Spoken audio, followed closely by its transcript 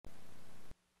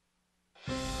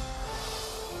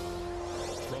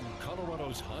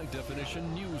Colorodo's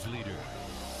high-definition news leader.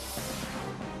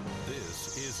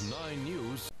 This is 9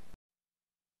 News.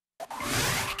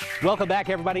 Welcome back,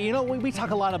 everybody. You know, we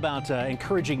talk a lot about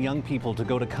encouraging young people to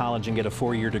go to college and get a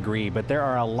 4-year degree, but there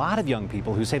are a lot of young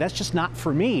people who say that's just not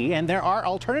for me, and there are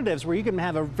alternatives where you can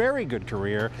have a very good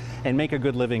career and make a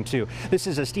good living too. This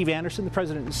is Steve Anderson, the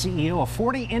president and CEO of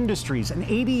Forney Industries, an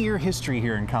 80-year history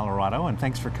here in Colorado, and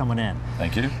thanks for coming in.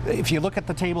 Thank you. If you look at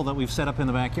the table that we've set up in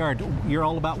the backyard, you're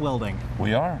all about welding.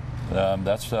 We are.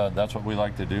 That's what we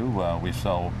like to do. We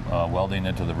sell welding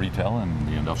into the retail and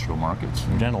the industrial markets.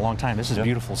 You've done it a long time. This is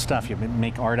beautiful stuff. You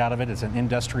make art out of it. It's an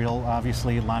industrial,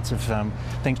 obviously, lots of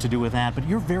things to do with that. But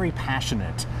you're very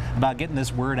passionate about getting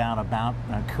this word out about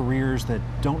careers that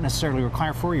don't necessarily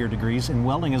require 4-year degrees, and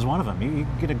welding is one of them. You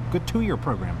get a good 2-year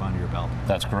program under your belt.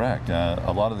 That's correct.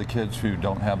 A lot of the kids who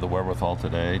don't have the wherewithal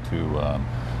today to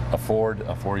afford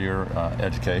a 4-year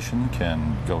education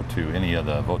can go to any of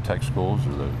the VOTEC schools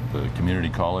or the community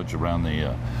college around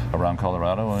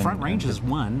Colorado. Front Range is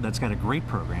one that's got a great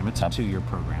program. It's a 2-year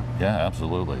program. Yeah,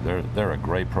 absolutely. They're a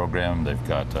great program. They've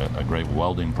got a great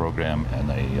welding program, and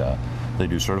they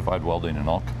do certified welding in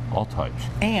all types.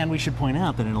 And we should point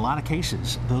out that in a lot of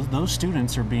cases, those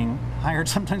students are being hired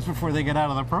sometimes before they get out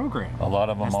of the program. A lot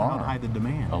of them are. That's how high the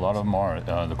demand. A lot of them are.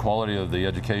 The quality of the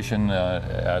education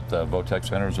at the VOTEC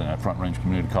centers and at Front Range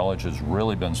Community College has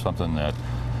really been something that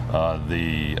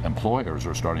the employers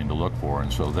are starting to look for,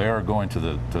 and so they're going to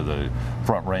the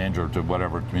Front Range or to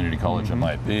whatever community college it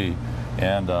might be,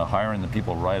 and hiring the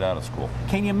people right out of school.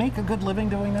 Can you make a good living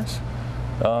doing this?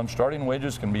 Starting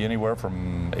wages can be anywhere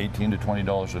from $18 to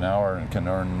 $20 an hour, and can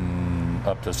earn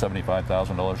up to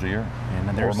 $75,000 a year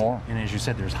or more. And as you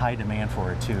said, there's high demand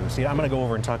for it too. See, I'm going to go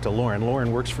over and talk to Lauren.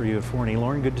 Lauren works for you at Forney.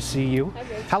 Lauren, good to see you.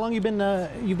 Hi, how long you've been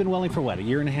welding for? What, a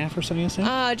year and a half or so? You say?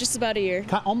 Just about a year.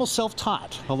 Almost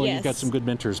self-taught, although you've got some good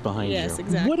mentors behind you. Yes,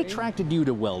 exactly. What attracted you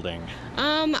to welding?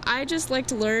 I just like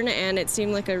to learn, and it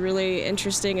seemed like a really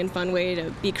interesting and fun way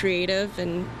to be creative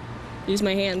and use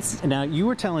my hands. Now, you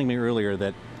were telling me earlier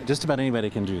that just about anybody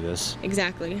can do this.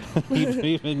 Exactly.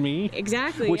 Even me?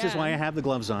 Exactly, Which is why I have the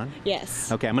gloves on.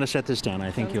 Yes. Okay, I'm going to set this down. I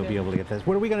think you'll be able to get this.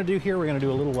 What are we going to do here? We're going to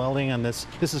do a little welding on this.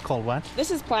 This is called what? This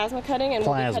is plasma cutting, and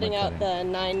we'll be cutting out the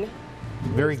 9.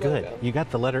 Very good. Logo. You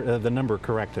got the number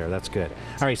correct there. That's good.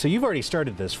 All right, so you've already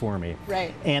started this for me.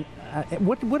 Right. And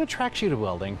what attracts you to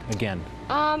welding again?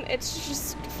 It's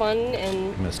just fun,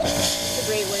 and it's a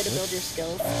great way to build your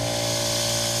skills.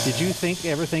 Did you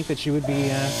ever think that you would be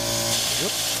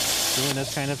doing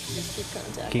this kind of? Just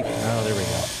keep contact. Oh, there we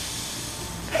go.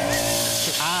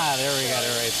 There we got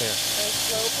it right there. A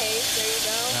slow pace. There you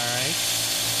go. All right.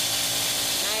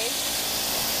 Nice.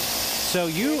 So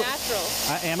You're natural.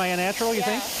 Am I a natural, you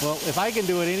think? Well, if I can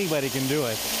do it, anybody can do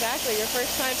it. Exactly. Your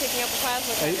first time picking up a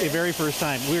plasma cutter. A very first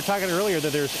time. We were talking earlier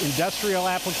that there's industrial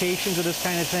applications of this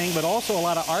kind of thing, but also a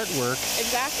lot of artwork.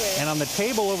 Exactly. And on the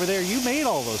table over there, you made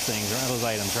all those things, those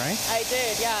items, right? I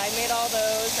did, yeah. I made all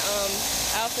those.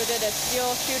 I also did a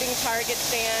steel shooting target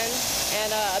stand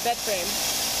and a bed frame.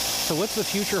 So what's the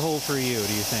future hold for you,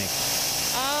 do you think?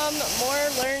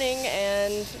 More learning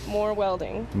and more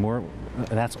welding.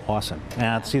 That's awesome.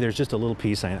 See, there's just a little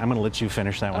piece. I'm going to let you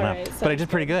finish that one up. But I did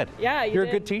pretty good. Yeah, You're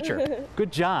a good teacher.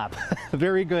 Good job.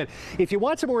 Very good. If you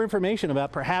want some more information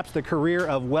about perhaps the career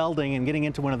of welding and getting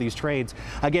into one of these trades,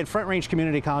 again, Front Range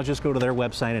Community College, just go to their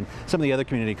website, and some of the other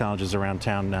community colleges around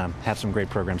town have some great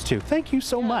programs too. Thank you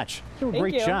so much. You did a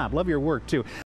great job. Love your work too.